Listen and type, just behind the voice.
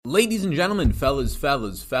Ladies and gentlemen, fellas,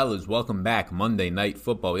 welcome back. Monday Night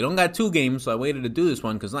Football. We don't got two games, so I waited to do this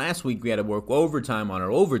one because last week we had to work overtime on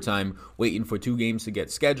our overtime, waiting for two games to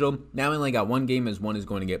get scheduled. Now we only got one game as one is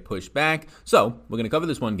going to get pushed back. So we're going to cover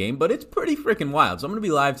this one game, but it's pretty freaking wild. So I'm going to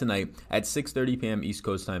be live tonight at 6:30 p.m. East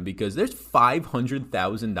Coast time because there's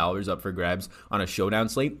 $500,000 up for grabs on a Showdown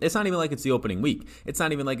slate. It's not even like it's the opening week. It's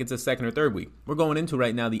not even like it's a second or third week. We're going into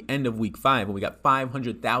right now the end of week 5, and we got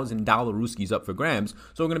 $500,000 Rooskies up for grabs.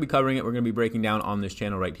 So we're going to be covering it. We're going to be breaking down on this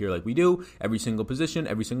channel right here like we do, every single position,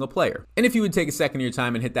 every single player. And if you would take a second of your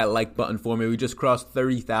time and hit that like button for me, we just crossed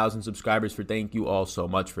 30,000 subscribers. Thank you all so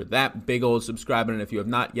much for that. Big old subscribe button if you have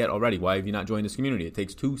not yet already. Why have you not joined this community? It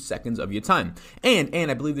takes 2 seconds of your time. And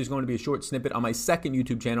I believe there's going to be a short snippet on my second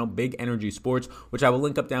YouTube channel, Big Energy Sports, which I will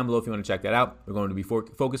link up down below if you want to check that out. We're going to be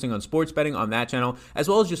focusing on sports betting on that channel, as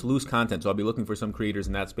well as just loose content. So I'll be looking for some creators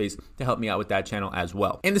in that space to help me out with that channel as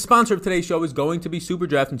well. And the sponsor of today's show is going to be Super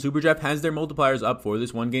Draft, and Super Draft has their multipliers up for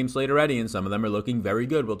this one game slate already, and some of them are looking very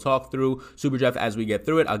good. We'll talk through Super Draft as we get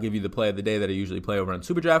through it. I'll give you the play of the day that I usually play over on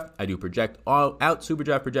Super Draft. I do project all out Super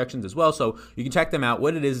Draft projections as well, so you can check them out.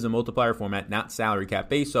 What it is a multiplier format, not salary cap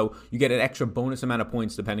based, so you get an extra bonus amount of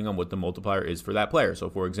points depending on what the multiplier is for that player. So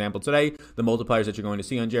for example, today, the multipliers that you're going to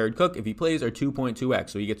see on Jared Cook, if he plays, are 2.2x.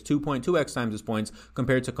 So he gets 2.2x times his points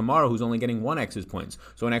compared to Kamara, who's only getting 1x his points.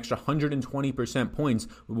 So an extra 120% points,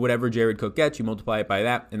 whatever Jared Cook gets, you multiply it by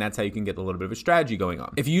that, and that's how you can get a little bit of a strategy going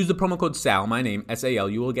on. If you use the promo code SAL, my name, SAL,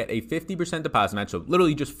 you will get a 50% deposit match, so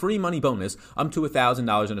literally just free money bonus up to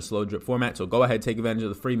 $1,000 in a slow drip format. So go ahead, take advantage of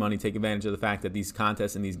the free money, take advantage of the fact that these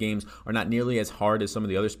contests and these games are not nearly as hard as some of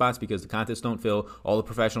the other spots because the contests don't fill. All the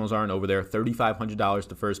professionals aren't over there. $3,500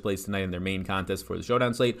 to first place tonight in their main contest for the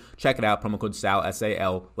Showdown slate. Check it out. Promo code SAL,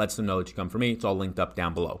 SAL, lets them know that you come from me. It's all linked up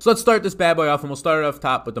down below. So let's start this bad boy off, and we'll start it off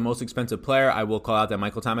top with the most expensive player. I will call out that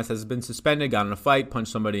Michael Thomas has been suspended, got in a fight,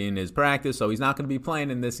 punched somebody in his practice, so he's not going to be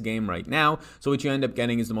playing in this game right now. So what you end up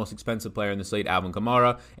getting is the most expensive player in the slate, Alvin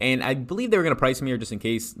Kamara. And I believe they were going to price him here just in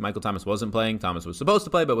case Michael Thomas wasn't playing. Thomas was supposed to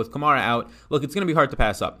play, but with Kamara out, look, it's going to be hard to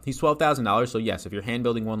pass up. He's $12,000, so yes, if you're hand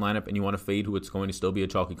building one lineup and you want to fade who it's going to still be a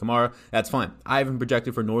chalky Kamara, that's fine. I haven't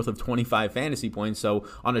projected for north of 25 fantasy points, so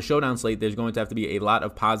on a Showdown slate, there's going to have to be a lot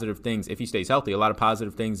of positive things, if he stays healthy, a lot of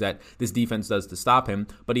positive things that this defense does to stop him,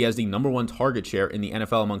 but he has the number one target share in the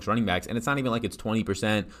NFL amongst running backs, and it's not even like it's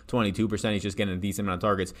 20%, 22%, he's just getting a decent amount of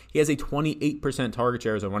targets. He has a 28% target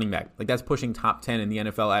share as a running back. Like, that's pushing top 10 in the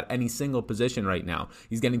NFL at any single position right now.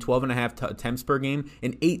 He's getting 12.5 attempts per game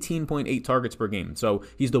and 18.8 targets per game. So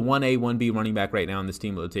he's the 1A, 1B running back right now on this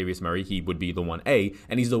team with Latavius Murray. He would be the 1A,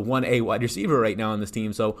 and he's the 1A wide receiver right now on this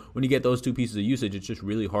team. So when you get those two pieces of usage, it's just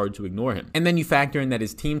really hard to ignore him. And then you factor in that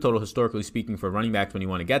his team total, historically speaking, for running backs when you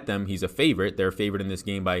want to get them, he's a favorite. They're a favorite in this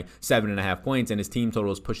game by 7.5 points, and his team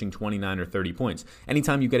total is pushing 29 or 30 points.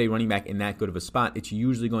 Anytime you get a running back in that good of a spot, it's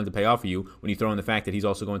usually going to pay off for you. When you throw in the fact that he's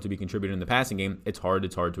also going to be contributing in the passing game, it's hard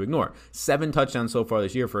to ignore. 7 touchdowns so far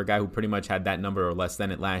this year for a guy who pretty much had that number or less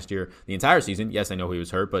than it last year the entire season. Yes, I know he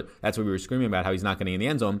was hurt, but that's what we were screaming about, how he's not getting in the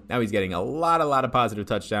end zone. Now he's getting a lot of positive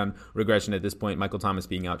touchdown regression at this point. Michael Thomas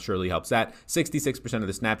being out surely helps that. 66% of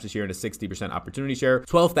the snaps this year and a 60% opportunity share.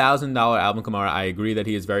 $12,000 Alvin Kamara. I agree that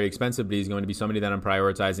he is very expensive, but he's going to be somebody that I'm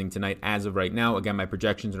prioritizing tonight as of right now. Again, my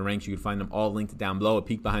projections and ranks, you can find them all linked down below. A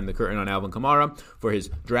peek behind the curtain on Alvin Kamara for his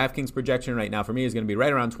Draftkings projection right now for me is going to be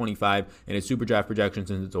right around 25, and his Super Draft projection,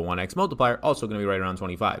 since it's a 1x multiplier, also going to be right around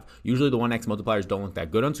 25. Usually the 1x multipliers don't look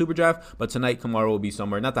that good on Super Draft, but tonight Kamara will be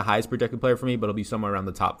somewhere, not the highest projected player for me, but it'll be somewhere around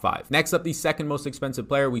the top 5. Next up, the second most expensive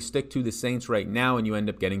player, we stick to the Saints right now, and you end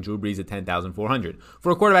up getting Drew Brees at $10,400.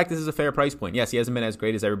 For a quarterback, this is a fair price point. Yes, he hasn't been as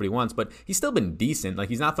great as everybody wants, but he's still been decent. Like,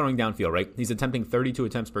 he's not throwing downfield, right? He's attempting 32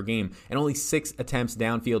 attempts per game and only 6 attempts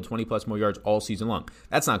downfield, 20 plus more yards all season long.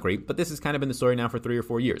 That's not great, but this has kind of been the story now for 3 or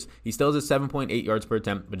 4 years. He still has a 7.8 yards per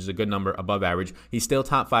attempt, which is a good number, above average. He's still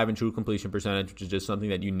top 5 in true completion percentage, which is just something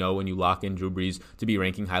that you know when you lock in Drew Brees to be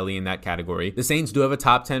ranking highly in that category. The Saints do have a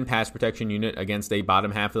top 10 pass protection unit against a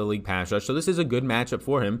bottom half of the league pass rush, so this is a good matchup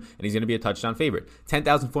for him, and he's going to be a touchdown favorite.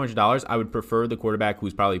 $10,400, I would prefer the quarterback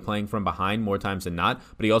who's probably playing from behind more times than not,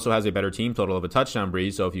 but he also has a better team total of a touchdown,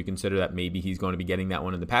 Brees, so if you consider that maybe he's going to be getting that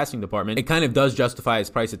one in the passing department, it kind of does justify his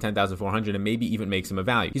price at $10,400 and maybe even makes him a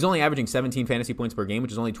value. He's only averaging 17 fantasy points per game,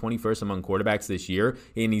 which is only 21st among quarterbacks this year,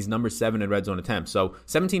 and he's number 7 in red zone attempts. So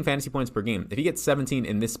 17 fantasy points per game. If he gets 17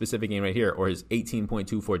 in this specific game right here, or his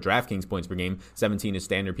 18.2 for Draftkings points per game, 17 is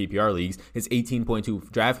standard PPR leagues, his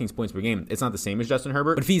 18.2 Draftkings points per game, it's not the same as Justin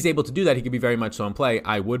Herbert, but if he's able to do that, he could be very much so in play.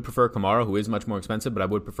 I would prefer Kamara, who is much more expensive, but I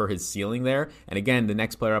would prefer his ceiling there. And again, the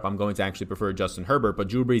next player up, I'm going to actually prefer Justin Herbert, but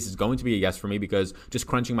Drew Brees is going to be a yes for me because just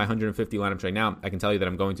crunching my 150 lineups right now, I can tell you that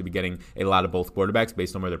I'm going to be getting a lot of both both quarterbacks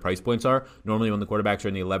based on where their price points are. Normally when the quarterbacks are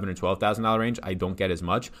in the $11,000 or $12,000 range, I don't get as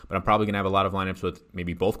much, but I'm probably going to have a lot of lineups with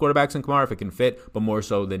maybe both quarterbacks in Kamara if it can fit, but more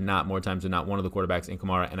so than not, more times than not, one of the quarterbacks in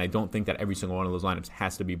Kamara, and I don't think that every single one of those lineups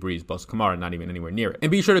has to be Breeze plus Kamara, not even anywhere near it.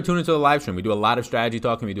 And be sure to tune into the live stream. We do a lot of strategy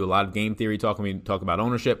talking, we do a lot of game theory talking, we talk about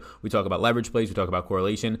ownership, we talk about leverage plays, we talk about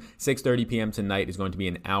correlation. 6:30 p.m. tonight is going to be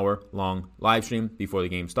an hour-long live stream before the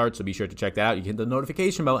game starts, so be sure to check that out. You can hit the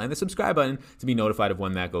notification bell and the subscribe button to be notified of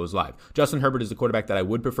when that goes live. Justin Herbert is the quarterback that I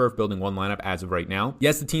would prefer if building one lineup as of right now.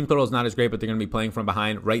 Yes, the team total is not as great, but they're going to be playing from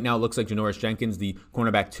behind. Right now, it looks like Janoris Jenkins, the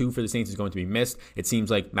cornerback 2 for the Saints, is going to be missed. It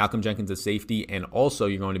seems like Malcolm Jenkins is safety, and also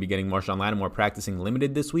you're going to be getting Marshawn Lattimore practicing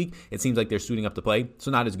limited this week. It seems like they're suiting up to play,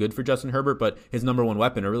 so not as good for Justin Herbert, but his number one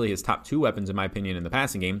weapon, or really his top 2 weapons in my opinion in the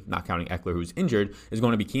passing game, not counting Eckler who's injured, is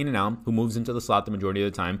going to be Keenan Allen, who moves into the slot the majority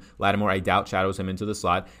of the time. Lattimore, I doubt, shadows him into the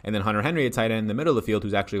slot, and then Hunter Henry, a tight end in the middle of the field,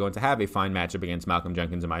 who's actually going to have a fine matchup against Malcolm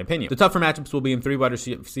Jenkins in my opinion. The tougher matchups will be in 3 wide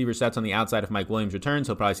receiver sets on the outside. If Mike Williams returns,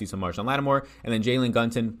 he'll probably see some Marshawn Lattimore, and then Jalen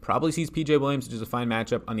Gunton probably sees PJ Williams, which is a fine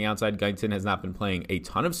matchup on the outside. Gunton has not been playing a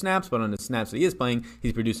ton of snaps, but on the snaps that he is playing,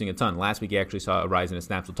 he's producing a ton. Last week, he actually saw a rise in his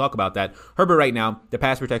snaps. We'll talk about that. Herbert right now, the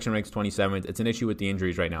pass protection ranks 27th. It's an issue with the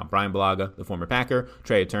injuries right now. Brian Bulaga, the former Packer,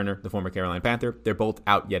 Trey Turner, the former Carolina Panther, they're both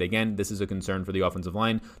out yet again. This is a concern for the offensive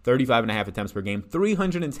line. 35.5 attempts per game,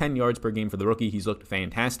 310 yards per game for the rookie. He's looked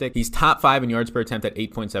fantastic. He's top 5 in yards per attempt at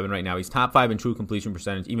 8.7 right now. He's top 5 in true completion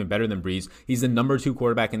percentage, even better than Breeze. He's the number 2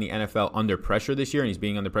 quarterback in the NFL under pressure this year, and he's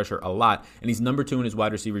being under pressure a lot, and he's number 2 in his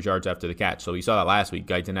wide receivers yards after the catch. So we saw that last week.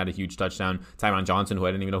 Guyton had a huge touchdown. Tyron Johnson, who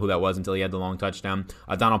I didn't even know who that was until he had the long touchdown.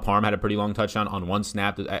 Donald Parham had a pretty long touchdown on one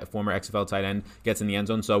snap. The former XFL tight end gets in the end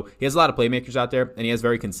zone. So he has a lot of playmakers out there, and he has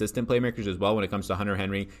very consistent playmakers as well when it comes to Hunter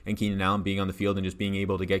Henry and Keenan Allen being on the field and just being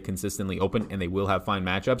able to get consistently open, and they will have fine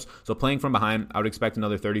matchups. So playing from behind, I would expect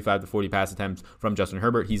another 35 to 40 pass attempts from Justin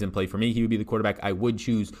Herbert. He's in play for me. He would be the quarterback I would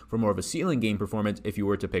choose for more of a ceiling game performance if you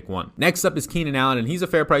were to pick one. Next up is Keenan Allen, and he's a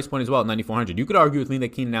fair price point as well at $9,400. You could argue with me that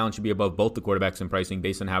Keenan Allen should be above both the quarterbacks in pricing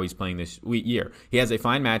based on how he's playing this year. He has a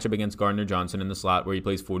fine matchup against Gardner Johnson in the slot where he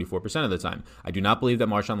plays 44% of the time. I do not believe that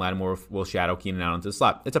Marshawn Lattimore will shadow Keenan Allen to the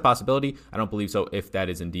slot. It's a possibility. I don't believe so if that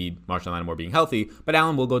is indeed Marshawn Lattimore being healthy, but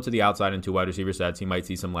Allen will go to the outside in 2 wide receiver sets. He might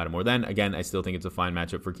see some Lattimore then. Again, I still think it's a fine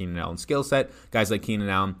matchup for Keenan Allen's skill set. Guys like Keenan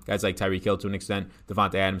Allen, guys like Tyreek Hill to an extent,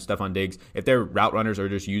 Devontae Adams, Stephon Diggs, if their route runners are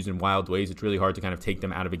just used in wild ways, it's really hard to kind of take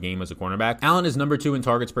them out of a game as a cornerback. Allen is number 2 in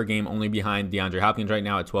targets per game, only behind DeAndre Hopkins right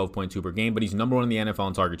now at 12.2 per game, but he's number 1 in the NFL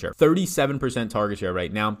in target share. 37% target share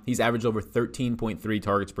right now. He's averaged over 13.3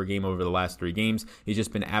 targets per game over the last 3 games. He's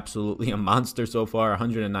just been absolutely a monster so far,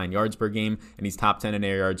 109 yards per game, and he's top 10 in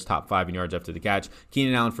air yards, top 5 in yards after the catch.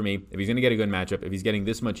 Keenan Allen for me, if he's going to get a good matchup, if he's getting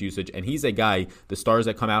this much usage, and he's a guy, the stars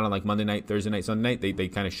that come out on like Monday night, Thursday night, Sunday night, they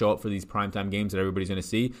kind of show up for these primetime games that everybody's going to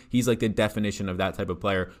see. He's like the definition of that type of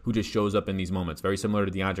player who just shows up in these moments. Very similar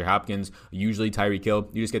to DeAndre Hopkins, usually Tyreek Hill.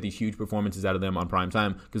 You just get these huge performances out of them on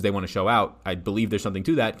primetime because they want to show out. I believe there's something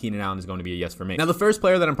to that. Keenan Allen is going to be a yes for me. Now, the first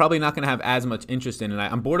player that I'm probably not going to have as much interest in, and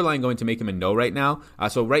I'm borderline going to make him a no right now.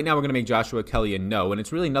 So right now we're going to make Joshua Kelly a no, and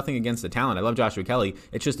it's really nothing against the talent. I love Joshua Kelly.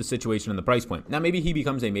 It's just a situation and the price point. Now, maybe he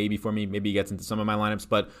becomes a maybe for me. Maybe he gets into some of my lineups,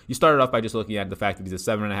 but you started off by just looking at the fact that he's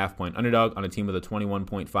a 7.5 point underdog on a team with a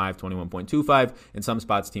 21.5, 21.25, in some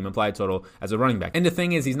spots team implied total as a running back. And the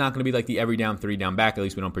thing is, he's not going to be like the every down, 3 down back. At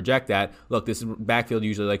least we don't project that. Look, this backfield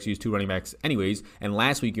usually likes to use 2 running backs anyways, and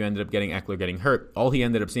last week you ended up getting Eckler getting hurt. All he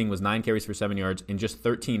ended up seeing was 9 carries for 7 yards in just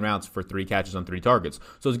 13 routes for 3 catches on 3 targets.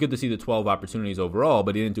 So it's good to see the 12 opportunities overall,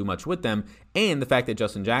 but he didn't do much with them. And the fact that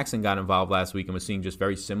Justin Jackson got involved last week and was seeing just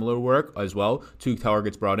very similar work as well, 2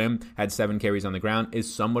 targets brought in, had 7 carries on the ground,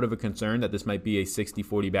 is somewhat of a concern that this might be a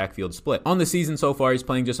 60-40 backfield split. On the season so far, he's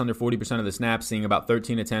playing just under 40% of the snaps, seeing about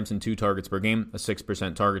 13 attempts and 2 targets per game, a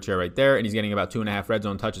 6% target share right there, and he's getting about 2.5 red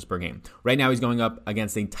zone touches per game. Right now, he's going up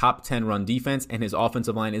against a top 10 run defense, and his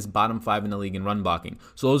offensive line is bottom 5 in the league in run blocking.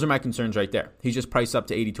 So those are my concerns right there. He's just priced up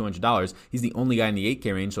to $8,200. He's the only guy in the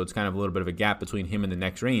 8K range, so it's kind of a little bit of a gap between him and the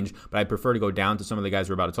next range, but I prefer to go down to some of the guys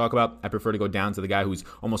we're about to talk about. I prefer to go down to the guy who's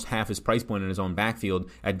almost half his price point in his own backfield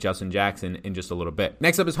at Justin Jackson in just a little bit.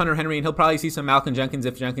 Next up is Hunter Henry, and he'll probably see some Malcolm Jenkins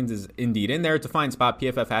if Jenkins is indeed in there. It's a fine spot.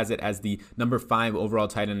 PFF has it as the number 5 overall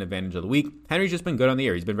tight end advantage of the week. Henry's just been good on the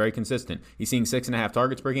air. He's been very consistent. He's seeing 6.5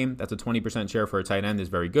 targets per game. That's a 20% share for a tight end. Is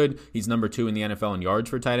very good. He's number 2 in the NFL in yards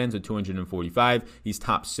for tight ends at 245. He's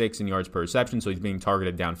top 6 in yards per reception, so he's being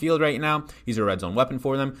targeted downfield right now. He's a red zone weapon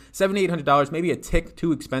for them. $7,800, maybe a tick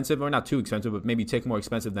too expensive, or not too expensive, expensive, but maybe tick more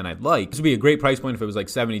expensive than I'd like. This would be a great price point if it was like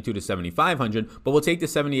 $7,200 to $7,500, but we'll take the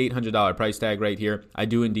 $7,800 price tag right here. I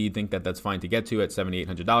do indeed think that that's fine to get to at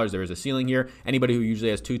 $7,800. There is a ceiling here. Anybody who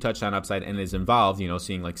usually has 2 touchdown upside and is involved,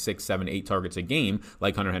 seeing like 6, 7, 8 targets a game,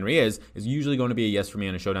 like Hunter Henry is usually going to be a yes for me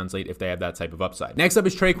on a showdown slate if they have that type of upside. Next up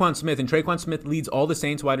is Tre'Quan Smith, and Tre'Quan Smith leads all the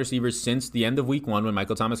Saints wide receivers since the end of week 1 when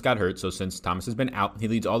Michael Thomas got hurt. So since Thomas has been out, he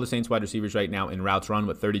leads all the Saints wide receivers right now in routes run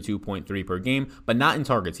with 32.3 per game, but not in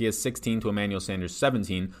targets. He has 16 to Emmanuel Sanders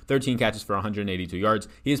 17, 13 catches for 182 yards.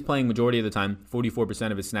 He is playing majority of the time,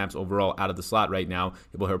 44% of his snaps overall out of the slot right now.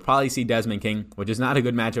 We'll probably see Desmond King, which is not a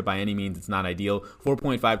good matchup by any means. It's not ideal.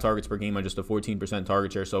 4.5 targets per game on just a 14%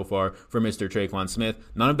 target share so far for Mr. Tre'Quan Smith.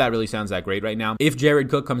 None of that really sounds that great right now. If Jared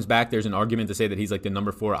Cook comes back, there's an argument to say that he's like the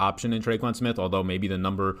number 4 option in Tre'Quan Smith, although maybe the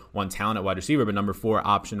number 1 talent at wide receiver, but number 4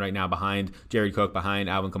 option right now behind Jared Cook, behind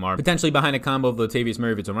Alvin Kamara, potentially behind a combo of Latavius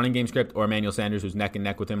Murray if it's a running game script, or Emmanuel Sanders who's neck and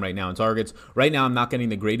neck with him right now in targets. Right now, I'm not getting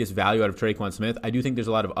the greatest value out of Tre'Quan Smith. I do think there's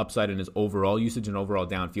a lot of upside in his overall usage and overall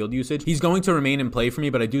downfield usage. He's going to remain in play for me,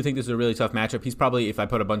 but I do think this is a really tough matchup. He's probably, if I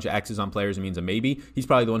put a bunch of X's on players, it means a maybe. He's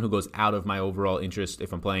probably the one who goes out of my overall interest.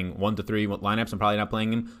 If I'm playing 1 to 3 lineups, I'm probably not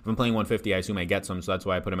playing him. If I'm playing 150, I assume I get some, so that's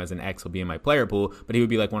why I put him as an X. He'll be in my player pool, but he would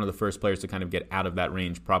be like one of the first players to kind of get out of that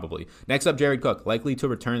range probably. Next up, Jared Cook, likely to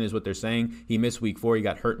return is what they're saying. He missed week 4. He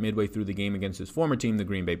got hurt midway through the game against his former team, the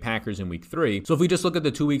Green Bay Packers, in week 3. So if we just look at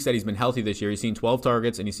the 2 weeks that he's been healthy this year, he's seen 12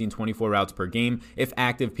 targets and he's seen 24 routes per game. If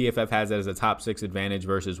active, PFF has that as a top 6 advantage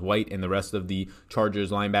versus White and the rest of the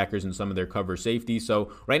Chargers linebackers and some of their cover safety.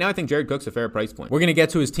 So right now, I think Jared Cook's a fair price point. We're going to get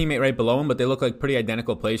to his teammate right below him, but they look like pretty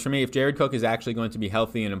identical plays for me. If Jared Cook is actually going to be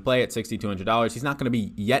healthy and in play at $6,200, he's not going to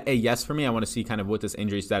be yet a yes for me. I want to see kind of what this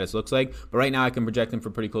injury status looks like, but right now I can project him for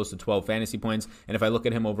pretty close to 12 fantasy points, and if I look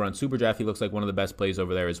at him over on SuperDraft, he looks like one of the best plays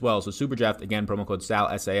over there as well. So SuperDraft, again, promo code SAL,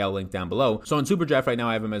 S-A-L, link down below. So on SuperDraft right now,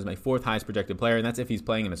 I have him as my 4th highest projected player, and that's if he's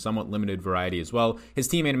playing in a somewhat limited variety as well. His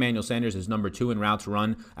teammate Emmanuel Sanders is number 2 in routes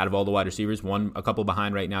run out of all the wide receivers, a couple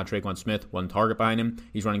behind right now, Tre'Quan Smith, 1 target behind him.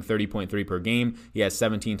 He's running 30.3 per game. He has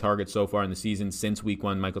 17 targets so far in the season since week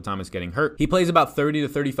 1, Michael Thomas getting hurt. He plays about 30 to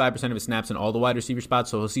 35% of his snaps in all the wide receiver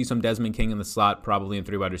spots, so he'll see some Desmond King in the slot, probably in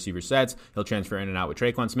 3 wide receiver sets. He'll transfer in and out with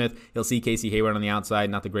Tre'Quan Smith. He'll see Casey Hayward on the outside,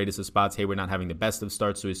 not the greatest of spots. Hayward not having the best of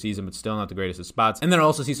starts to his season, but still not the greatest of spots. And then I'll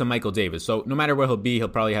also see some Michael Davis. So no matter where he'll be, he'll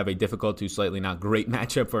probably have a difficult to slightly not great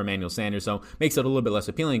matchup for Emmanuel Sanders, so makes it a little bit less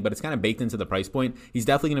appealing, but it's kind of baked into the price point. He's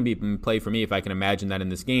definitely going to be in play for me if I can imagine that in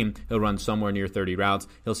this game, he'll run somewhere near 30 routes.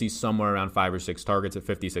 He'll see somewhere around 5 or 6 targets at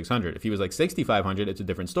 $5,600. If he was like $6,500, it's a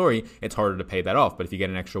different story. It's harder to pay that off, but if you get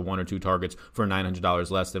an extra 1 or 2 targets for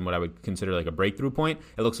 $900 less than what I would consider like a breakthrough point,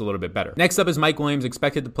 it looks a little bit better. Next up is Mike Williams,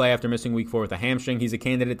 expected to play after missing week 4 with a hamstring. He's a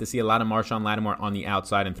candidate to see a lot of Marshawn Lattimore on the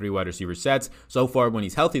outside in 3 wide receiver sets. So far, when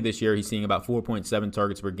he's healthy this year, he's seeing about 4.7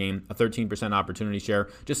 targets per game, a 13% opportunity share,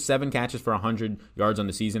 just 7 catches for 100 yards on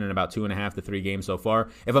the season in about 2.5 to 3 games so far.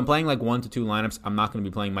 If I'm playing like 1 to 2 lineups, I'm not going to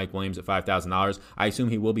be playing Mike Williams at $5,000. I assume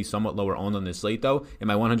he will be somewhat lower owned on this slate though. In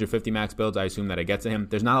my 150 max builds, I assume that I get to him.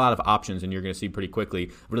 There's not a lot of options, and you're going to see pretty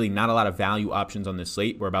quickly, really not a lot of value options on this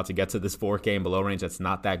slate. We're about to get to this 4K and below range. That's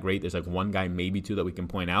not that great. There's like 1 guy, maybe 2 that we can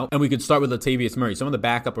point out. And we could start with Latavius Murray. Some of the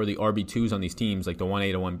backup or the RB2s on these teams, like the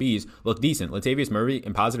 1A to 1Bs, look decent. Latavius Murray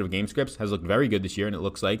in positive game scripts has looked very good this year, and it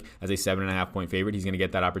looks like as a 7.5 point favorite, he's going to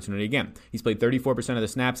get that opportunity again. He's played 34% of the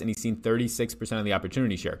snaps, and he's seen 36% of the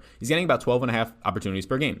opportunity share. He's getting about 12.5 opportunities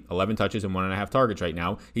per game, 11 touches and 1.5 targets right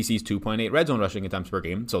now. He sees 2.8 red zone rushing attempts per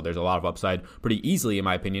game, so there's a lot of upside pretty easily, in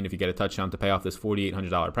my opinion, if you get a touchdown to pay off this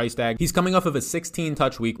 $4,800 price tag. He's coming off of a 16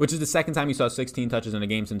 touch week, which is the second time he saw 16 touches in a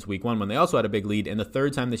game since week 1 when they also had a big lead, and the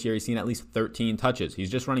third time this year he's seen at least 13 touches. He's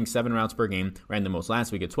just running 7 routes per game, ran the most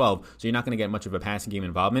last week at 12, so you're not going to get much of a passing game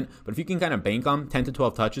involvement, but if you can kind of bank on 10 to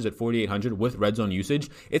 12 touches at $4,800 with red zone usage,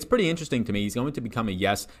 it's pretty interesting to me. He's going to become a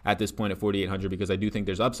yes at this point at $4,800 because I do think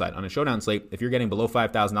there's upside. On a showdown slate, if you're getting below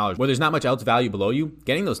 $5,000, where there's not much else value below you,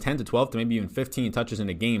 getting those 10 to 12 to maybe even 15 touches in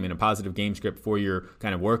a game in a positive game script for your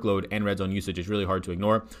kind of workload and red zone usage is really hard to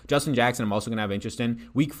ignore. Justin Jackson, I'm also going to have interest in.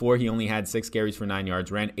 Week 4, he only had 6 carries for 9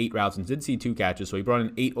 yards, ran 8 routes, and did see 2 catches, so he brought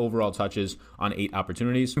in 8 overall touches on 8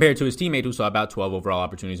 opportunities, compared to his teammate who saw about 12 overall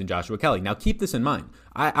opportunities in Joshua Kelly. Now, keep this in mind.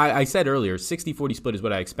 I said earlier, 60-40 split is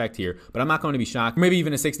what I expect here, but I'm not going to be shocked. Maybe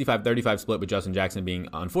even a 65-35 split with Justin Jackson being,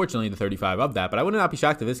 unfortunately, the 35 of that, but I would not be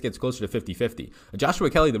shocked if this gets closer to 50-50. Joshua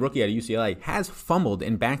Kelly, the rookie out of UCLA, has fumbled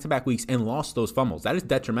in back-to-back weeks and lost those fumbles. That is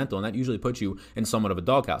detrimental, and that usually puts you in somewhat of a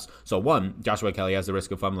doghouse. So 1, Joshua Kelly has the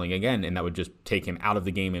risk of fumbling again, and that would just take him out of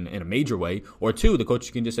the game in a major way. Or 2, the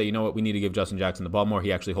coach can just say, you know what, we need to give Justin Jackson the ball more.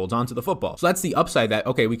 He actually holds on to the football. So that's the upside that,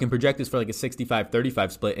 okay, we can project this for like a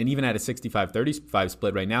 65-35 split, and even at a 65-35 split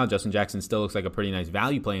right now, Justin Jackson still looks like a pretty nice value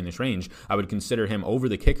value play in this range, I would consider him over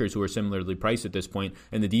the kickers who are similarly priced at this point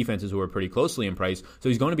and the defenses who are pretty closely in price. So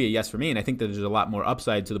he's going to be a yes for me, and I think that there's a lot more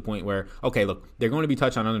upside to the point where, okay, look, they're going to be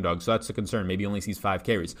touchdown underdogs, so that's the concern. Maybe he only sees 5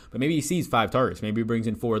 carries, but maybe he sees 5 targets. Maybe he brings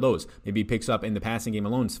in 4 of those. Maybe he picks up in the passing game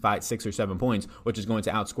alone 5, 6, or 7 points, which is going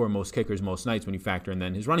to outscore most kickers most nights when you factor in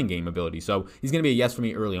then his running game ability. So he's going to be a yes for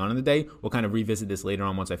me early on in the day. We'll kind of revisit this later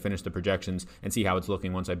on once I finish the projections and see how it's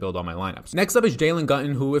looking once I build all my lineups. Next up is Jalen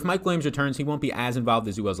Gutton, who, if Mike Williams returns, he won't be as involved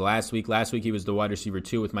as he was last week. Last week, he was the wide receiver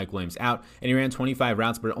 2 with Mike Williams out, and he ran 25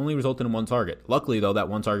 routes, but it only resulted in 1 target. Luckily, though, that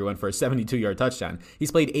 1 target went for a 72-yard touchdown.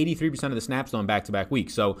 He's played 83% of the snaps on back-to-back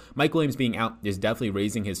weeks, so Mike Williams being out is definitely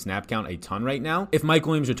raising his snap count a ton right now. If Mike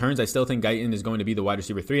Williams returns, I still think Guyton is going to be the wide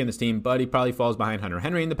receiver 3 on this team, but he probably falls behind Hunter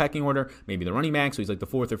Henry in the pecking order, maybe the running back, so he's like the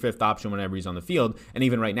 4th or 5th option whenever he's on the field, and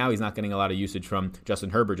even right now, he's not getting a lot of usage from Justin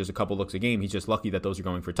Herbert, just a couple looks a game. He's just lucky that those are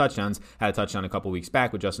going for touchdowns. Had a touchdown a couple weeks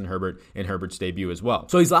back with Justin Herbert in Herbert's debut as well.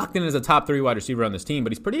 So he's locked in as a top 3 wide receiver on this team,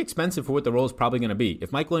 but he's pretty expensive for what the role is probably going to be.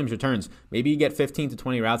 If Mike Williams returns, maybe you get 15 to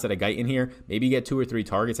 20 routes out of Guyton here, maybe you get 2 or 3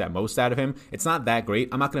 targets at most out of him. It's not that great.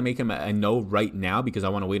 I'm not going to make him a no right now because I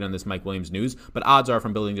want to wait on this Mike Williams news, but odds are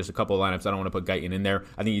from building just a couple of lineups, I don't want to put Guyton in there.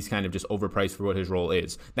 I think he's kind of just overpriced for what his role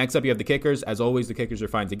is. Next up, you have the kickers. As always, the kickers are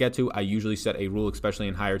fine to get to. I usually set a rule, especially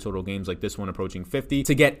in higher total games like this one approaching 50,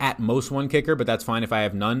 to get at most 1 kicker, but that's fine if I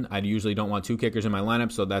have none. I usually don't want 2 kickers in my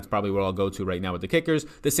lineup, so that's probably what I'll go to right now with the kickers.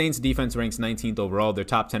 The Saints defense ranks 19th overall. They're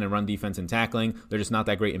top 10 in run defense and tackling. They're just not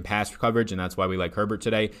that great in pass coverage, and that's why we like Herbert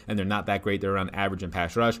today, and they're not that great. They're around average in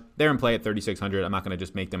pass rush. They're in play at 3,600. I'm not going to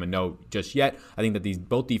just make them a no just yet. I think that these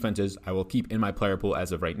both defenses I will keep in my player pool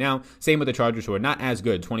as of right now. Same with the Chargers, who are not as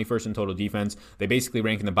good, 21st in total defense. They basically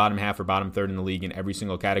rank in the bottom half or bottom third in the league in every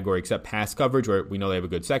single category except pass coverage, where we know they have a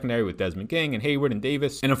good secondary with Desmond King and Hayward and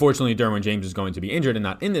Davis. And unfortunately, Derwin James is going to be injured and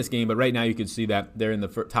not in this game, but right now you can see that they're in the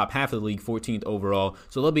top half of the league, 14th overall,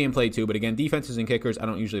 so they'll be in play too. But again, defenses and kickers I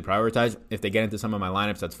don't usually prioritize. If they get into some of my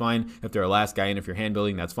lineups, that's fine. If they're a last guy in, if you're hand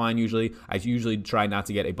building, that's fine usually. I usually try not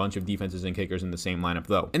to get a bunch of defenses and kickers in the same lineup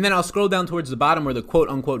though. And then I'll scroll down towards the bottom where the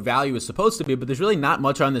quote-unquote value is supposed to be, but there's really not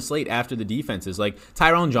much on the slate after the defenses. Like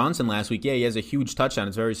Tyrone Johnson last week, yeah, he has a huge touchdown.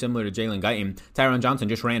 It's very similar to Jalen Guyton. Tyrone Johnson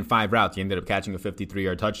just ran 5 routes. He ended up catching a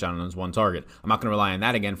 53-yard touchdown on his 1 target. I'm not going to rely on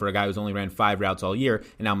that again for a guy who's only ran 5 routes all year,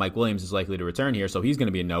 and now Mike Williams is likely to return here, so he's going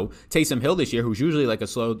to be a no. Taysom Hill this year, who's usually like a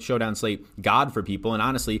slow showdown slate god for people, and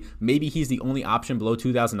honestly, maybe he's the only option below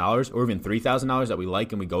 $2,000 or even $3,000 that we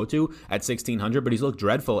like and we go to at $1,600, but he's looked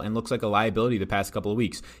dreadful and looks like a liability the past couple of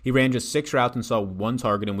weeks. He ran just 6 routes and saw 1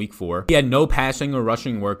 target in week 4. He had no passing or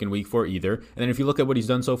rushing work in week 4 either, and then if you look at what he's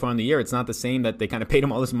done so far in the year, it's not the same that they kind of paid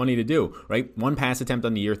him all this money to do, right? 1 pass attempt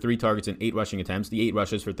on the year, 3 targets and 8 rushing attempts. The 8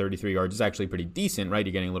 rushes for 33 yards is actually pretty decent, right?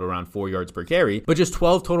 You're getting a little around 4 yards per carry, but just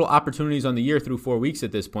 12 total opportunities on the year through 4 weeks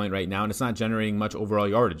at this point right now, and it's not generating much overall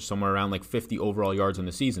yardage, somewhere around like 50 overall yards on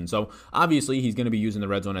the season. So obviously he's going to be using the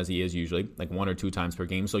red zone as he is usually, like 1 or 2 times per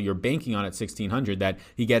game. So you're banking on at $1,600 that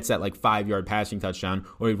he gets that like 5-yard passing touchdown,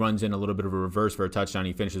 or he runs in a little bit of a reverse for a touchdown.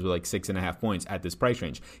 He finishes with like 6.5 points at this price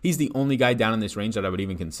range. He's the only guy down in this range that I would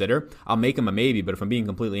even consider. I'll make him a maybe, but if I'm being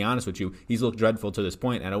completely honest with you, he's looked dreadful to this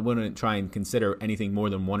point, and I wouldn't try and consider anything more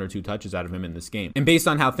than 1 or 2 touches out of him in this game. And based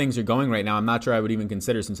on how things are going right now, I'm not sure I would even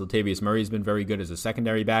consider, since Latavius Murray has been very good as a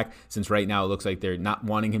secondary back, since right now it looks like they're not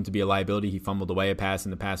wanting him to be a liability. He fumbled away a pass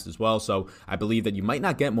in the past as well, so I believe that you might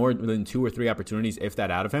not get more than 2 or 3 opportunities, if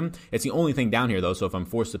that, out of him. It's the only thing down here though, so if I'm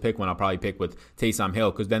forced to pick one, I'll probably pick with Taysom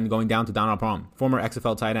Hill, because then going down to Donald Palm, former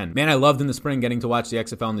XFL tight end. Man, I loved in the spring getting to watch the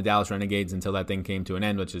XFL and the Dallas Renegades until that thing came to an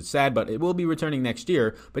end, which is sad, but it will be returning next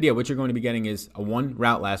year. But yeah, what you're going to be getting is a 1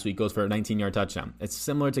 route last week goes for a 19-yard touchdown. It's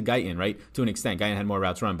similar to Guyton, right? To an extent. Guyton had more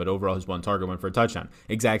routes run, but overall his 1 target went for a touchdown.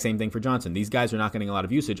 Exact same thing for Johnson. These guys are not getting a lot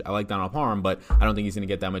of usage. I like Donald Parham, but I don't think he's going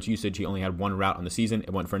to get that much usage. He only had 1 route on the season.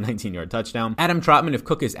 It went for a 19-yard touchdown. Adam Trotman, if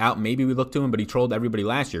Cook is out, maybe we look to him, but he trolled everybody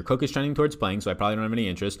last year. Cook is trending towards playing, so I probably don't have any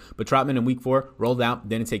interest. But Trotman in week 4 rolled out,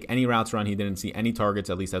 didn't take any routes run. He didn't see any targets.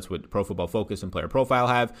 At least that's what Pro Football Focus and Player Profile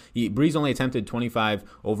have. Breeze only attempted 25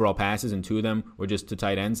 overall passes, and 2 of them were just to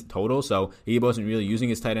tight ends total. So he wasn't really using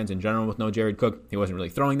his tight ends in general with no Jared Cook. He wasn't really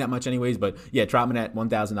throwing that much anyways. But yeah, Trotman at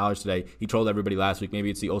 $1,000 today. He trolled everybody last week. Maybe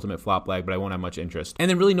it's the ultimate flop leg, but I won't have much interest. And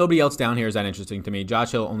then really nobody else down here is that interesting to me.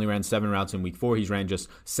 Josh Hill only ran 7 routes in week 4. He's ran just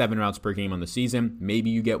 7 routes per game on the season. Maybe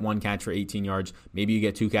you get 1 catch for 18 yards. Maybe you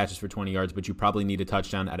get 2 catches for 20 yards, but you probably need a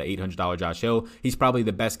touchdown at an $800 Josh Hill. He's probably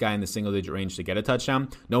the best guy in the single-digit range to get a touchdown.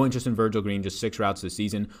 No interest in Virgil Green, just 6 routes this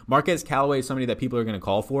season. Marquez Callaway is somebody that people are going to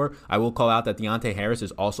call for. I will call out that Deontay Harris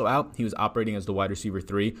is also out. He was operating as the wide receiver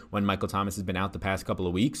 3 when Michael Thomas has been out the past couple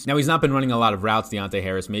of weeks. Now, he's not been running a lot of routes, Deontay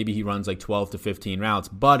Harris. Maybe he runs like 12 to 15 routes,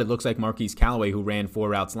 but it looks like Marquez Callaway, who ran 4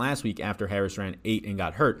 routes last week, after Harris ran 8 and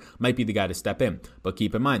got hurt, might be the guy to step in. But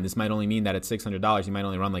keep in mind, this might only mean that at $600, he might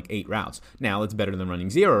only run like 8 routes. Now, it's better than running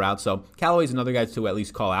 0 routes, so Callaway's another guy to at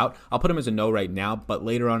least call out. I'll put him as a no right now, but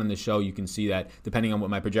later on in the show, you can see that depending on what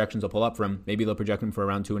my projections will pull up for him, maybe they'll project him for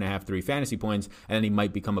around 2.5, 3 fantasy points, and then he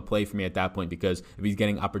might become a play for me at that point, because if he's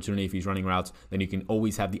getting opportunity, if he's running routes, then you can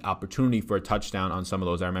always have the opportunity for a touchdown on some of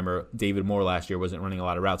those. I remember David Moore last year wasn't running a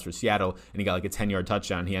lot of routes for Seattle, and he got like a 10-yard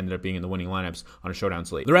touchdown. He ended up being in the winning lineups on a showdown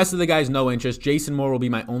slate. The rest of the guys, no interest. Jason Moore will be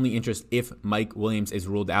my only interest if Mike Williams is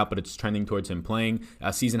ruled out, but it's trending towards him playing.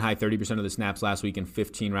 Season high 30% of the snaps last week and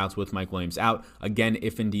 15 routes with Mike Williams out. Again,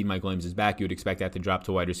 if indeed Mike Williams is back, you would expect that to drop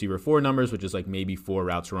to wide receiver 4 numbers, which is like maybe 4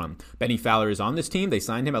 routes run. Benny Fowler is on this team. They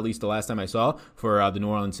signed him, at least the last time I saw, for the New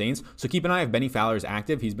Orleans Saints. So keep an eye if Benny Fowler is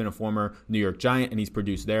active. He's been a former New York Giant, and he's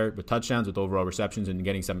produced there with touchdowns, with overall receptions, and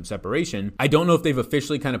getting some separation. I don't know if they've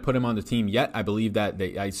officially kind of put him on the team yet. I believe that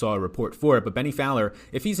I saw a report for it. But Benny Fowler,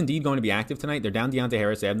 if he's indeed going to be active tonight, they're down Deontay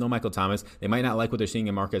Harris. They have no Michael Thomas. They might not like what they're seeing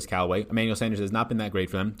in Marquez Callaway. Emmanuel Sanders has not been that great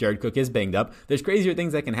for them. Jared Cook is banged up. There's crazier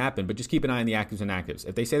things that can happen, but just keep an eye on the actives and actives.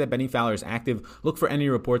 If they say that Benny Fowler is active, look for any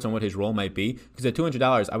reports on what his role might be, because at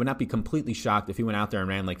 $200, I would not be completely shocked if he went out there and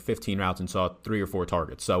ran like 15 routes and saw 3 or 4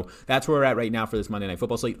 targets. So that's where we're at right now for this Monday Night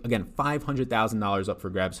Football slate. Again, $500,000 up for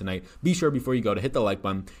grabs tonight. Be sure before you go to hit the like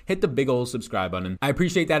button, hit the big old subscribe button. I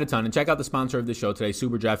appreciate that a ton. And check out the sponsor of the show today,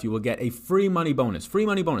 Super Draft. You will get a free money bonus,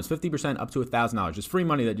 50% up to $1,000. Just free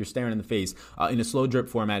money that you're staring in the face in a slow drip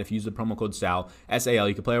format. If you use the promo code SAL, S-A-L,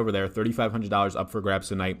 you can play over there. $3,500 up for grabs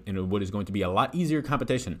tonight in what is going to be a lot easier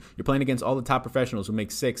competition. You're playing against all the top professionals who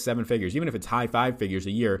make 6, 7 figures, even if it's high 5 figures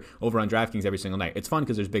a year over on Draftkings every single night. It's fun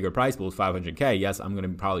because there's bigger prize pools, $500K. Yes, I'm going to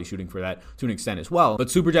be probably shooting for that to an extent as well. But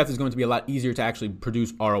Super Draft is going to be a lot easier to actually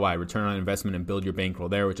produce ROI, return on investment, and build your bankroll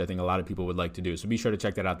there, which I think a lot of people would like to do. So be sure to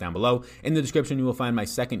check that out down below. In the description, you will find my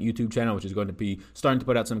second YouTube channel, which is going to be starting to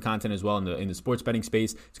put out some content as well in the sports betting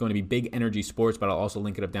space. It's going to be Big Energy Sports, but I'll also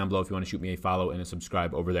link it up down below if you want to shoot me a follow and a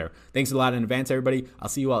subscribe over there. Thanks a lot in advance, everybody. I'll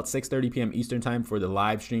see you all at 6:30 p.m. Eastern time for the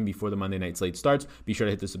live stream before the Monday night slate starts. Be sure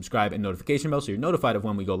to hit the subscribe and notification bell so you're notified of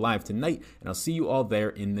when we go live tonight, and I'll see you all there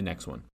in the next one.